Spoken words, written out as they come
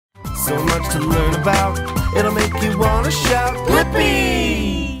so much to learn about. It'll make you want to shout,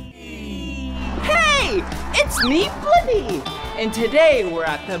 Blippi! Hey, it's me, Blippi! And today we're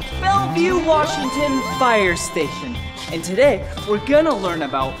at the Bellevue, Washington Fire Station. And today we're gonna learn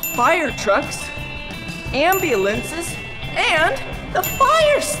about fire trucks, ambulances, and the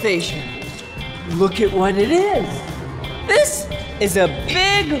fire station. Look at what it is. This is a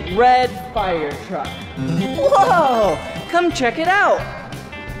big red fire truck. Whoa, come check it out.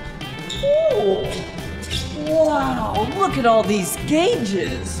 Ooh. Wow, look at all these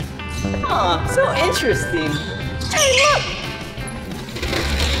gauges. Huh, so interesting. Hey, look!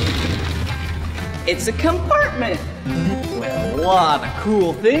 It's a compartment with a lot of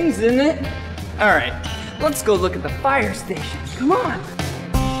cool things in it. All right, let's go look at the fire station. Come on.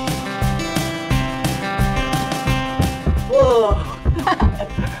 Whoa.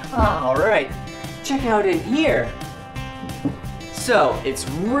 All right, check out in here. So, it's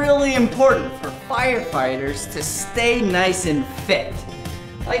really important for firefighters to stay nice and fit.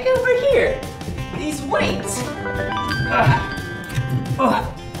 Like over here, these weights.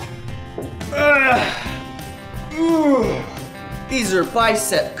 These are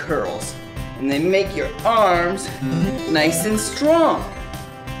bicep curls, and they make your arms nice and strong.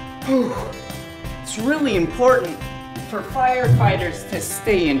 It's really important for firefighters to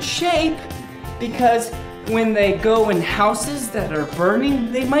stay in shape because when they go in houses that are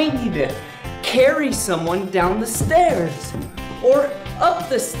burning, they might need to carry someone down the stairs or up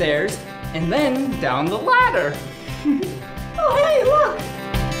the stairs and then down the ladder. Oh, hey, look!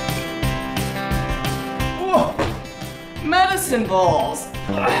 Whoa. Medicine balls!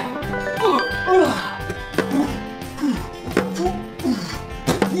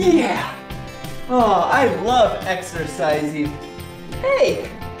 Yeah! Oh, I love exercising. Hey,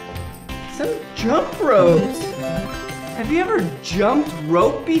 some jump ropes. Have you ever jumped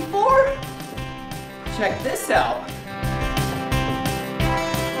rope before? Check this out.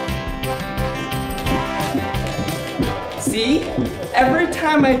 See? Every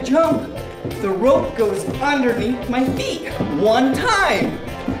time I jump, the rope goes underneath my feet one time.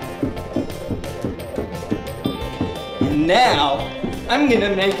 And now, I'm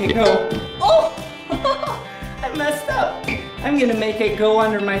gonna make it go, oh, I messed up. I'm gonna make it go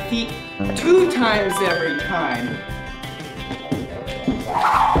under my feet 2 times every time.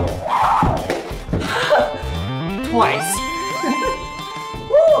 Twice.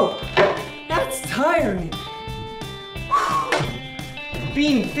 Woo, that's tiring.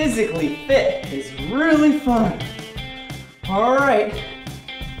 Being physically fit is really fun. All right,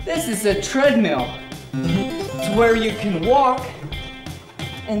 this is a treadmill. It's where you can walk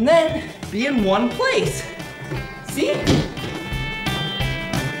and then be in one place. See?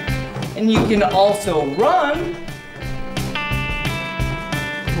 And you can also run.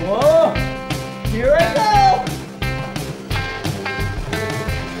 Whoa, here I go.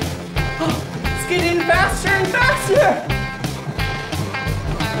 It's getting faster and faster.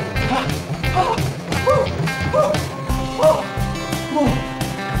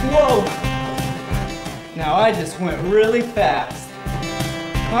 Whoa! Now I just went really fast.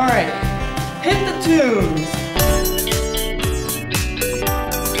 All right, hit the tunes.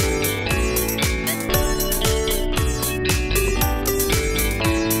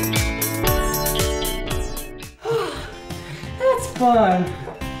 That's fun.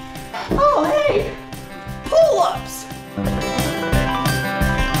 Oh, hey, pull-ups.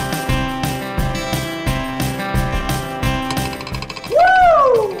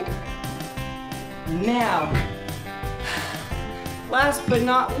 Now, last but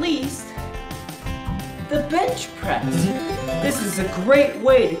not least, the bench press. This is a great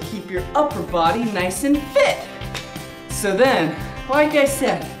way to keep your upper body nice and fit. So then, like I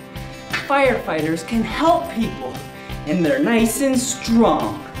said, firefighters can help people and they're nice and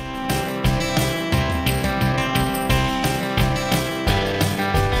strong.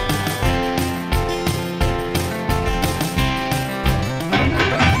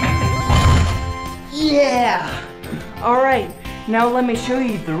 Yeah! All right, now let me show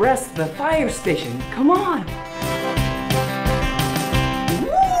you the rest of the fire station. Come on.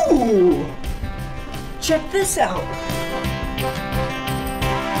 Ooh! Check this out.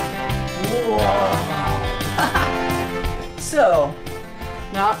 Whoa! So,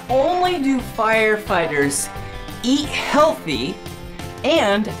 not only do firefighters eat healthy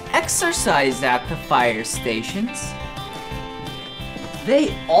and exercise at the fire stations,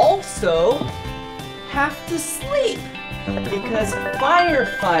 they also have to sleep because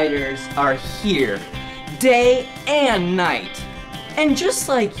firefighters are here day and night. And just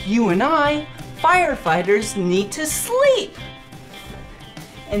like you and I, firefighters need to sleep.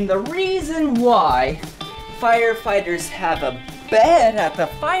 And the reason why firefighters have a bed at the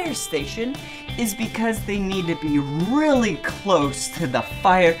fire station is because they need to be really close to the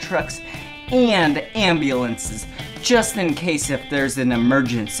fire trucks and ambulances, just in case if there's an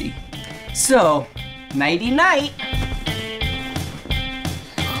emergency. So, nighty-night.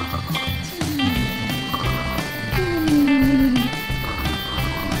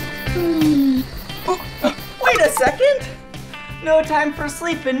 Wait a second! No time for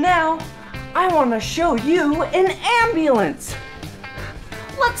sleeping now. I want to show you an ambulance.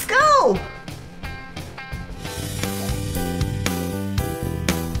 Let's go!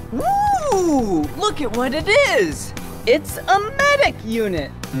 Woo! Look at what it is. It's a medic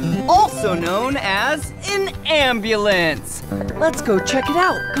unit, also known as an ambulance. Let's go check it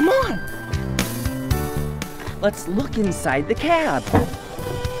out. Come on. Let's look inside the cab.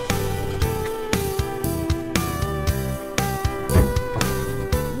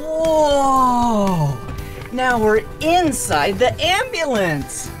 Whoa! Now we're inside the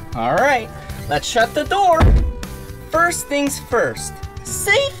ambulance. All right, let's shut the door. First things first,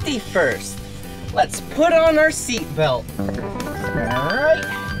 safety first. Let's put on our seatbelt. All right,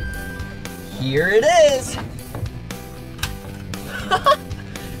 here it is.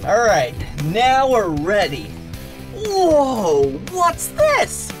 All right, now we're ready. Whoa, what's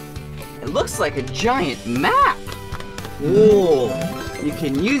this? It looks like a giant map. Whoa, you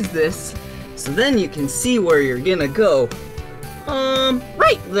can use this so then you can see where you're gonna go.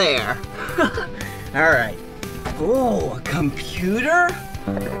 Right there. All right. Oh, a computer?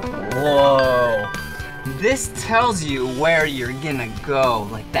 Whoa. This tells you where you're gonna go,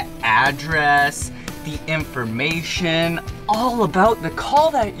 like the address, the information, all about the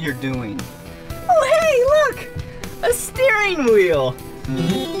call that you're doing. Oh, hey, look, a steering wheel.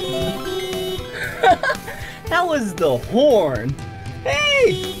 That was the horn.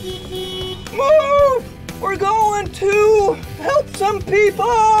 Hey, move! We're going to help some people!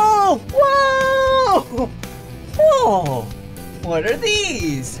 Whoa! Whoa! What are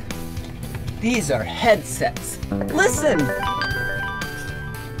these? These are headsets. Listen!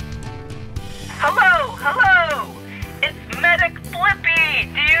 Hello, hello! It's Medic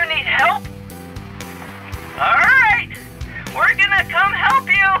Blippi! Do you need help? Alright! We're gonna come help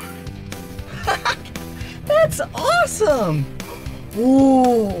you! That's awesome!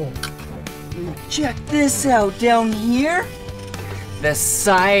 Whoa! Check this out down here. The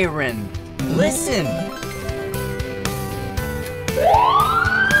siren. Listen.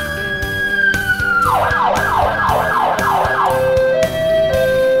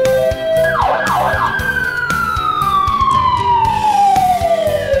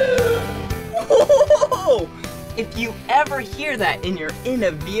 Whoa! If you ever hear that and you're in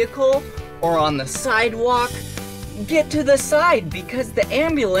a vehicle or on the sidewalk, get to the side because the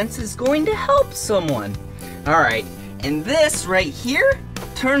ambulance is going to help someone. All right, and this right here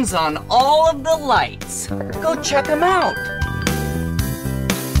turns on all of the lights. Go check them out.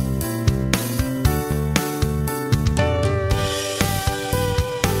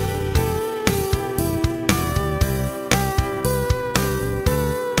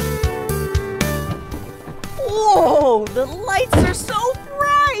 Whoa, the lights are so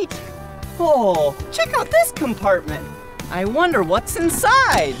bright. Oh, check out this compartment. I wonder what's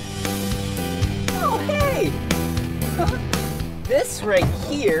inside. Oh, hey. This right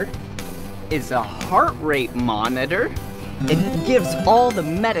here is a heart rate monitor. It gives all the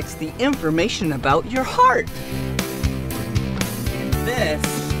medics the information about your heart. And this,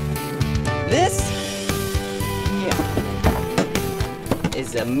 yeah,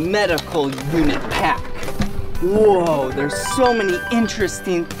 is a medical unit pack. Whoa, there's so many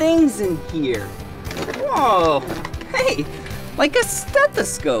interesting things in here. Whoa, hey, like a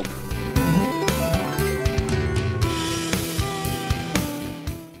stethoscope.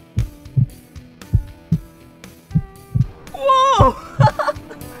 Whoa,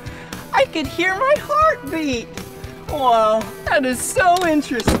 I could hear my heartbeat. Wow, that is so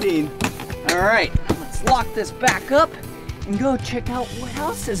interesting. All right, let's lock this back up and go check out what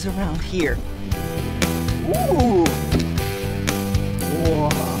else is around here. Ooh. Whoa.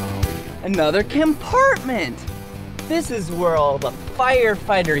 Another compartment. This is where all the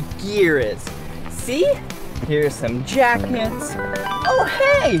firefighter gear is. See? Here's some jackets. Oh,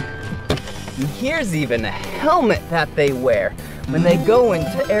 hey! And here's even a helmet that they wear when they go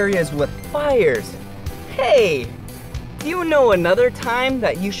into areas with fires. Hey, do you know another time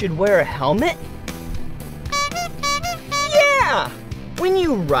that you should wear a helmet? Yeah, when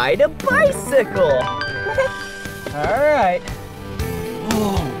you ride a bicycle. All right.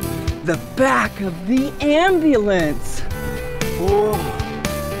 Oh, the back of the ambulance. Whoa,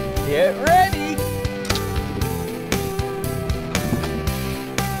 Get ready.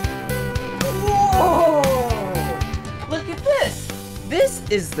 Whoa! Look at this. This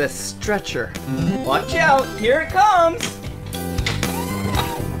is the stretcher. Watch out, here it comes.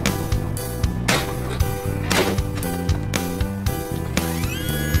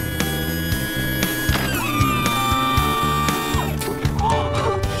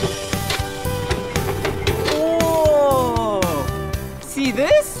 See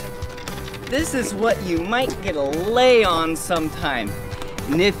this? This is what you might get a lay on sometime.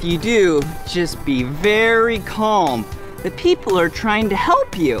 And if you do, just be very calm. The people are trying to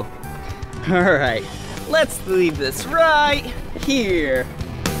help you. All right, let's leave this right here.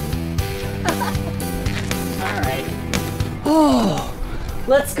 All right. Oh,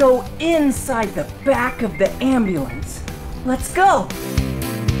 let's go inside the back of the ambulance. Let's go.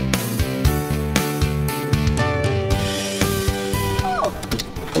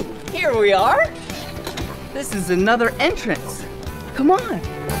 Here we are. This is another entrance. Come on.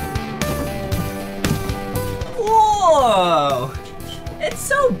 Whoa! It's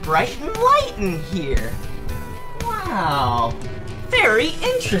so bright and light in here. Wow. Very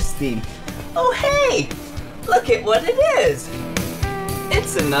interesting. Oh, hey! Look at what it is.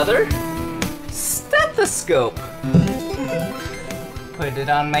 It's another stethoscope. Put it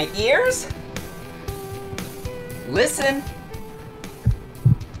on my ears. Listen.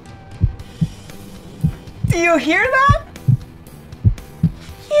 Do you hear that?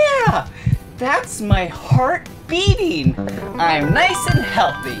 Yeah, that's my heart beating. I'm nice and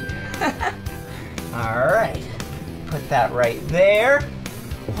healthy. All right, put that right there.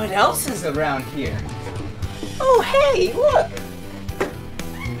 What else is around here? Oh, hey, look.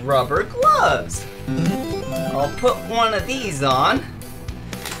 Rubber gloves. I'll put one of these on.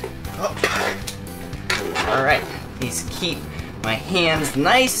 Oh. All right, these keep my hands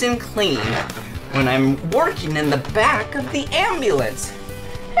nice and clean when I'm working in the back of the ambulance.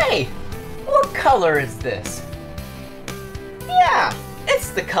 Hey, what color is this? Yeah, it's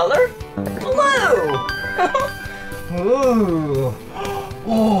the color blue. Ooh.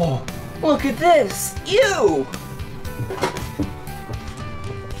 Oh, look at this. Ew.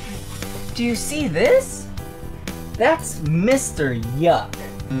 Do you see this? That's Mr. Yuck.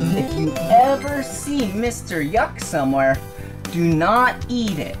 If you ever see Mr. Yuck somewhere, do not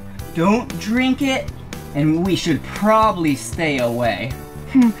eat it. Don't drink it, and we should probably stay away.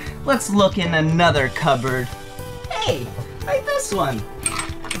 Let's look in another cupboard. Hey, like this one.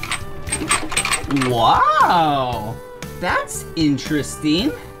 Wow, that's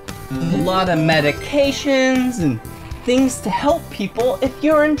interesting. A lot of medications and things to help people if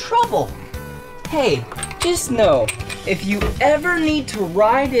you're in trouble. Hey, just know, if you ever need to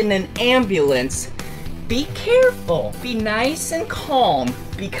ride in an ambulance, be careful, be nice and calm,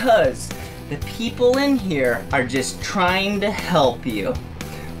 because the people in here are just trying to help you.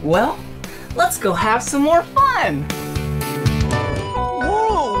 Well, let's go have some more fun.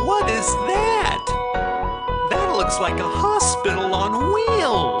 Whoa, what is that? That looks like a hospital on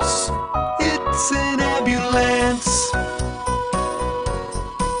wheels. It's an ambulance.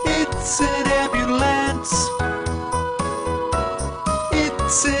 It's an ambulance.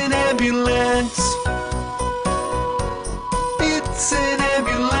 It's an ambulance. It's an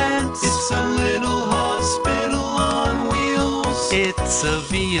ambulance. It's a little hospital on wheels. It's a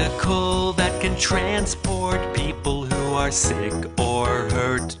vehicle that can transport people who are sick or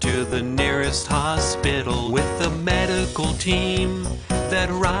hurt to the nearest hospital, with a medical team that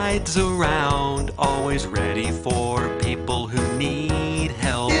rides around, always ready for people who need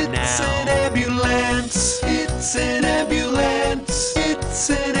help now. It's an ambulance. It's an ambulance. It's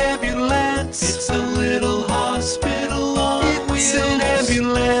an ambulance. It's a little hospital on wheels. It's an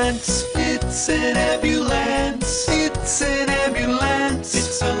ambulance. It's an ambulance. It's an ambulance.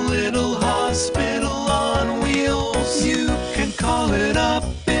 It's a little hospital on wheels. You can call it up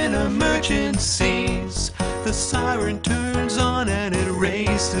in emergencies. The siren turns on and it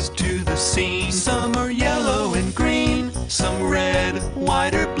races to the scene. Some are yellow and green, some red,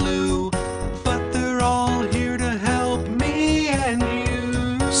 white or blue, but they're all here to help me and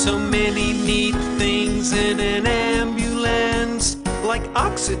you. So many neat things in an ambulance, like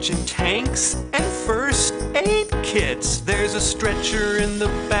oxygen tanks and first aid kits. There's a stretcher in the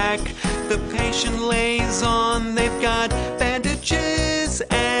back the patient lays on. They've got bandages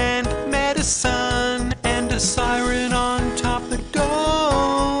and medicine and a siren on top the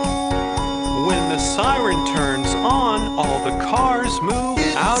door. When the siren turns on, all the cars move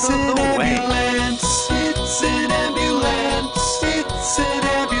out of the way. It's an ambulance. It's an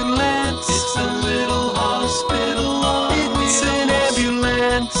ambulance. It's a little hospital on wheels. It's an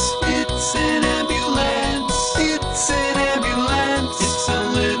ambulance.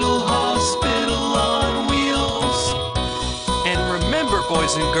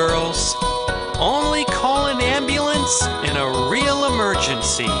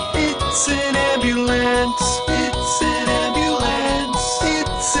 emergency. It's an ambulance. It's an ambulance.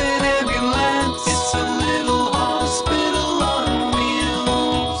 It's an ambulance. It's a little hospital on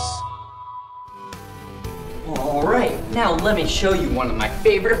wheels. All right, now let me show you one of my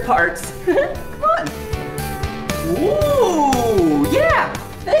favorite parts. Come on. Ooh, yeah,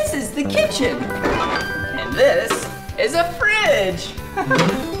 this is the kitchen. And this is a fridge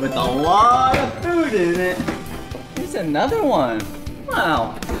with a lot of food in it. Here's another one.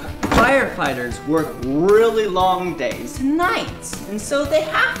 Wow. Firefighters work really long days and nights, and so they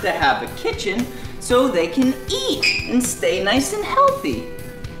have to have a kitchen so they can eat and stay nice and healthy.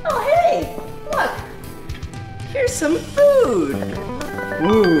 Oh, hey, look. Here's some food.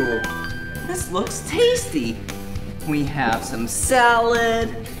 Ooh, this looks tasty. We have some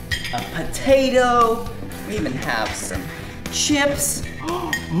salad, a potato, we even have some chips.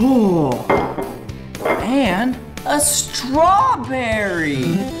 Ooh, and a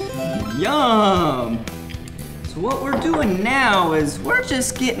strawberry. Yum. So what we're doing now is we're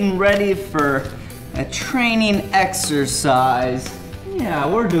just getting ready for a training exercise. Yeah,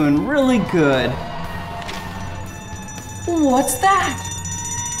 we're doing really good. What's that?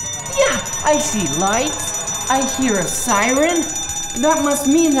 Yeah, I see lights. I hear a siren. That must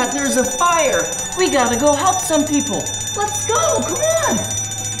mean that there's a fire. We gotta go help some people. Let's go, come on.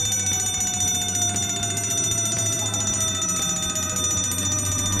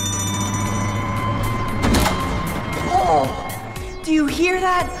 Oh, do you hear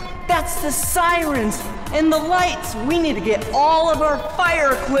that? That's the sirens and the lights. We need to get all of our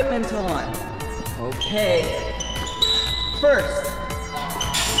fire equipment on. Okay. First,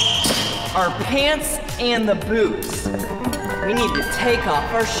 our pants and the boots. We need to take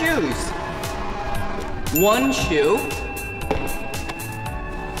off our shoes. One shoe.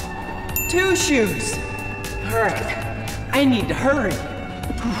 Two shoes. All right, I need to hurry.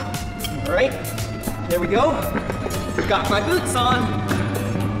 All right, there we go. Got my boots on.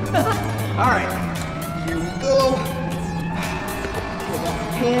 All right, here we go. Pull off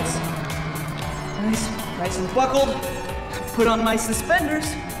my pants. Nice and buckled. Put on my suspenders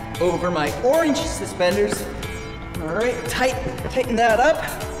over my orange suspenders. All right, tighten that up.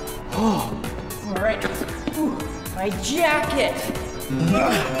 Oh, all right. Ooh, my jacket.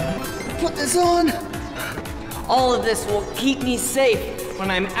 Put this on. All of this will keep me safe when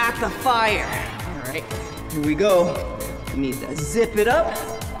I'm at the fire. All right, here we go. We need to zip it up.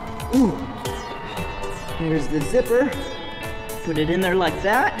 Ooh, there's the zipper. Put it in there like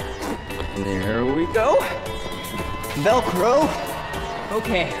that. There we go. Velcro.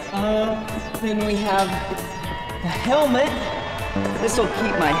 Okay, then we have the helmet. This will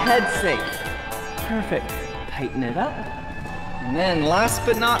keep my head safe. Perfect. Tighten it up. And then last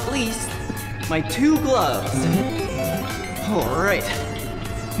but not least, my two gloves. All right.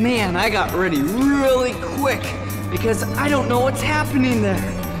 Man, I got ready really quick because I don't know what's happening there.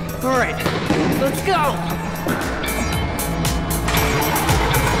 All right, let's go.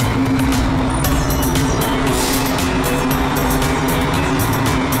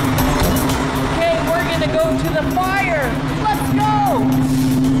 Go to the fire! Let's go!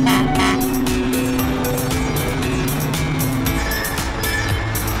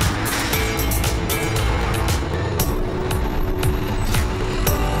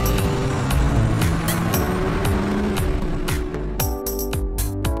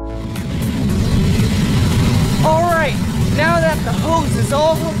 All right, now that the hose is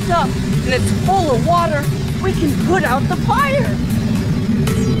all hooked up and it's full of water, we can put out the fire.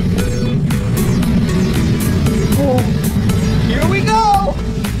 Here we go!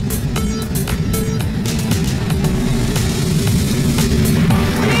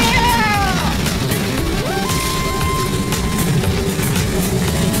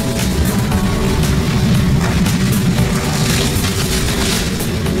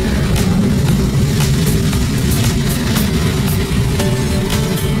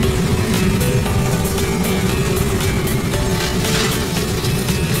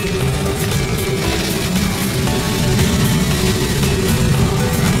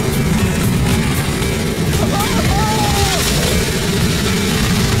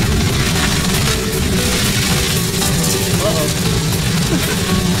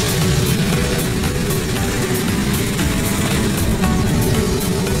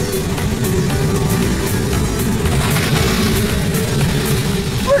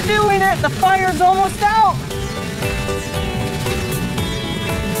 The fire's almost out!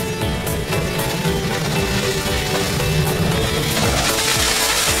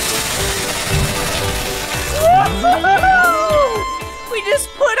 We just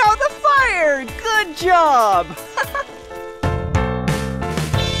put out the fire! Good job!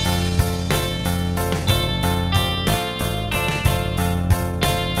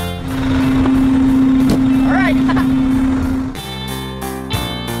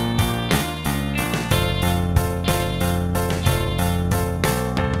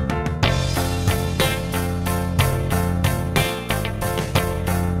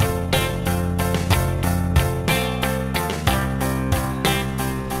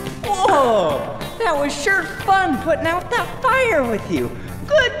 was sure fun putting out that fire with you.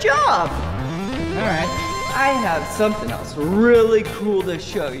 Good job. All right, I have something else really cool to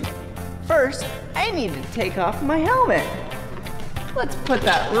show you. First, I need to take off my helmet. Let's put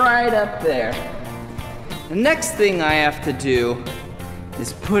that right up there. The next thing I have to do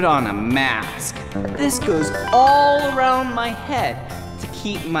is put on a mask. This goes all around my head to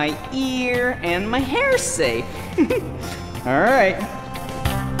keep my ear and my hair safe. All right.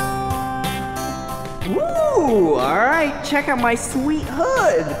 Ooh, all right, check out my sweet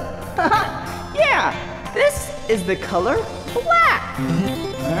hood. Yeah, this is the color black.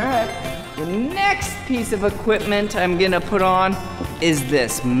 All right, the next piece of equipment I'm gonna put on is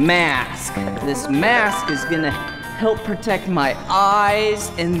this mask. This mask is gonna help protect my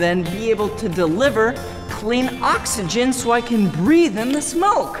eyes and then be able to deliver clean oxygen so I can breathe in the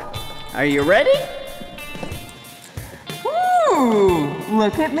smoke. Are you ready? Ooh,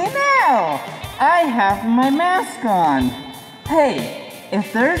 look at me now. I have my mask on. Hey,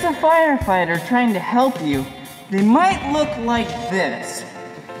 if there's a firefighter trying to help you, they might look like this.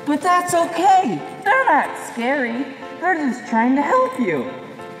 But that's okay. They're not scary. They're just trying to help you.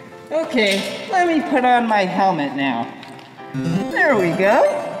 Okay, let me put on my helmet now. There we go.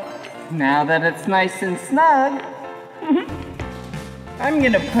 Now that it's nice and snug, I'm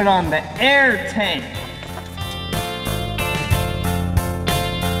gonna put on the air tank.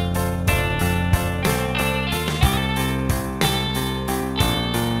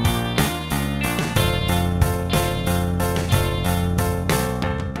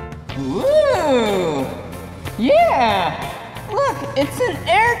 Ooh, yeah. Look, it's an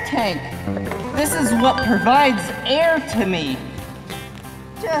air tank. This is what provides air to me.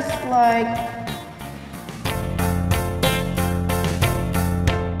 Just like...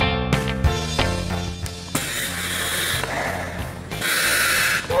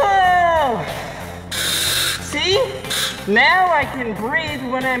 Whoa! See? Now I can breathe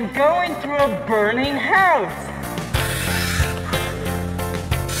when I'm going through a burning house.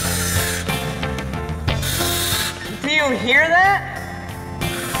 Do you hear that?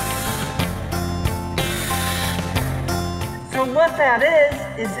 So what that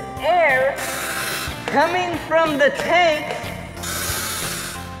is air coming from the tank,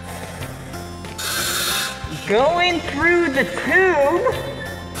 going through the tube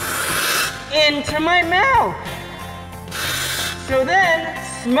into my mouth. So then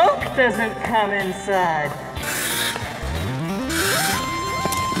smoke doesn't come inside.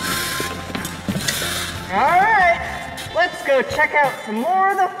 All right, let's go check out some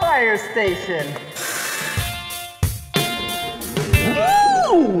more of the fire station.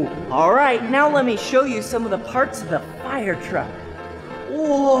 Woo! All right, now let me show you some of the parts of the fire truck.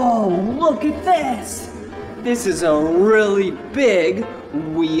 Whoa, look at this. This is a really big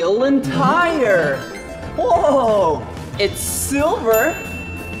wheel and tire. Whoa, it's silver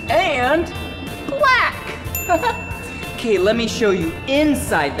and black. Okay, let me show you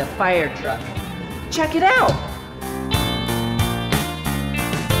inside the fire truck. Check it out.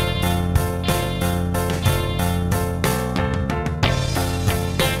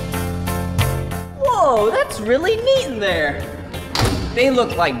 Whoa, that's really neat in there. They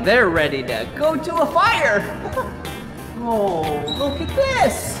look like they're ready to go to a fire. Oh, look at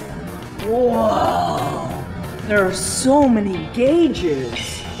this. Whoa, there are so many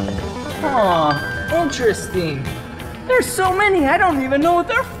gauges. Oh, interesting. There's so many, I don't even know what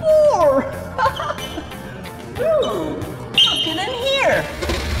they're for. Ooh, looking in here.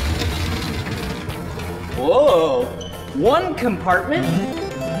 Whoa, one compartment.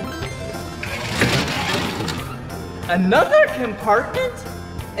 Another compartment,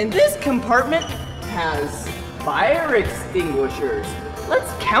 and this compartment has fire extinguishers.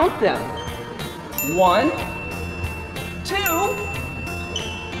 Let's count them. 1, 2,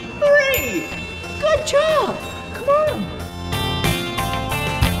 3. Good job. Come on.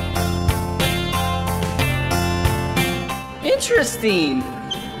 Interesting.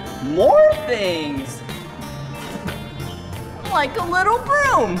 More things. Like a little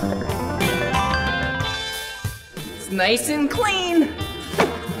broom. Nice and clean.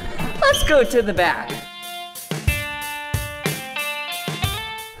 Let's go to the back.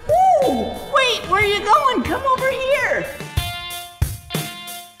 Woo! Wait, where are you going? Come over here.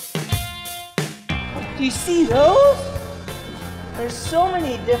 Do you see those? There's so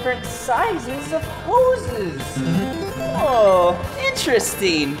many different sizes of hoses. Oh,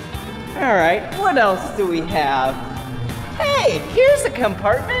 interesting. All right, what else do we have? Hey, here's a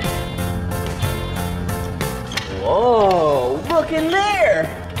compartment. Whoa, look in there.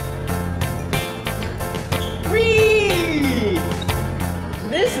 Whee!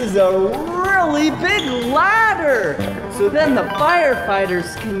 this is a really big ladder. So then the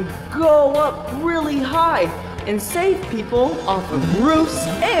firefighters can go up really high and save people off of roofs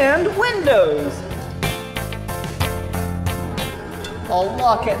and windows. I'll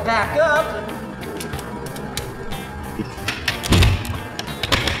lock it back up.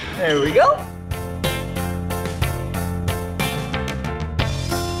 There we go.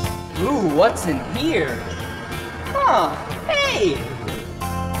 Ooh, what's in here? Huh, hey!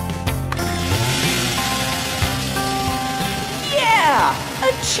 Yeah,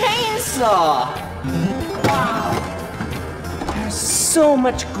 a chainsaw! Wow! There's so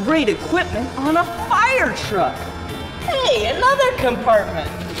much great equipment on a fire truck! Hey, another compartment!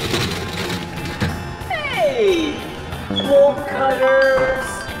 Hey! Bolt cutters,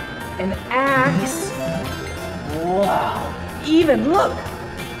 an axe. Wow! Even look!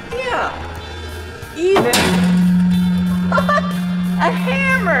 Yeah! Even a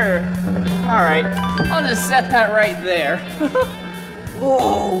hammer! Alright, I'll just set that right there.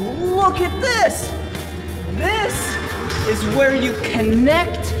 Whoa, look at this! This is where you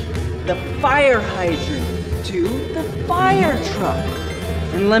connect the fire hydrant to the fire truck.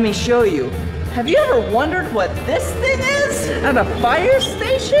 And let me show you. Have you ever wondered what this thing is at a fire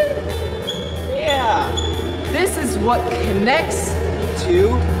station? Yeah, this is what connects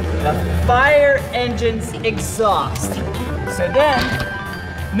to the fire engine's exhaust. So then,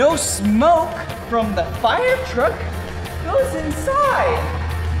 no smoke from the fire truck goes inside.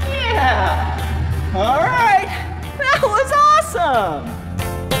 Yeah! All right, that was awesome!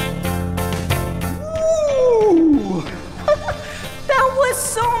 Ooh! That was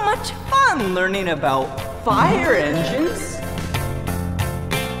so much fun learning about fire engines,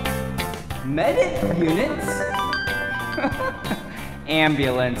 medic units,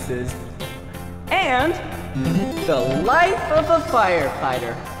 ambulances, and the life of a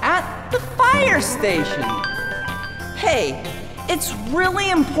firefighter at the fire station. Hey, it's really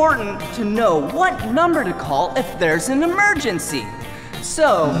important to know what number to call if there's an emergency.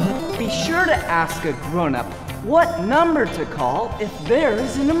 So, be sure to ask a grown-up what number to call if there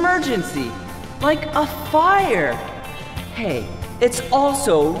is an emergency, like a fire. Hey, it's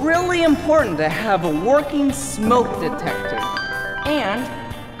also really important to have a working smoke detector and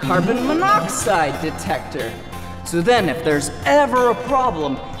carbon monoxide detector. So then if there's ever a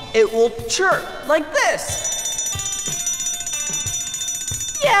problem, it will chirp like this.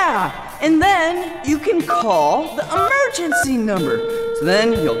 Yeah, and then you can call the emergency number. So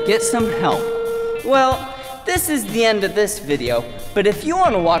then you'll get some help. Well, this is the end of this video, but if you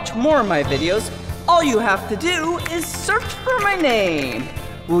want to watch more of my videos, all you have to do is search for my name.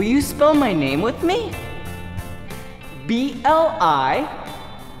 Will you spell my name with me? B-L-I-P-P-I.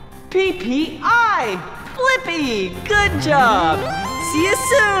 Blippi, good job. See you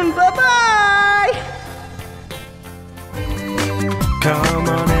soon, bye-bye. Come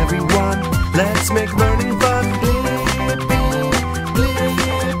on everyone, let's make learning fun.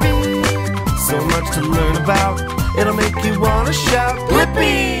 So much to learn about, it'll make you wanna shout,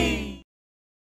 Blippi!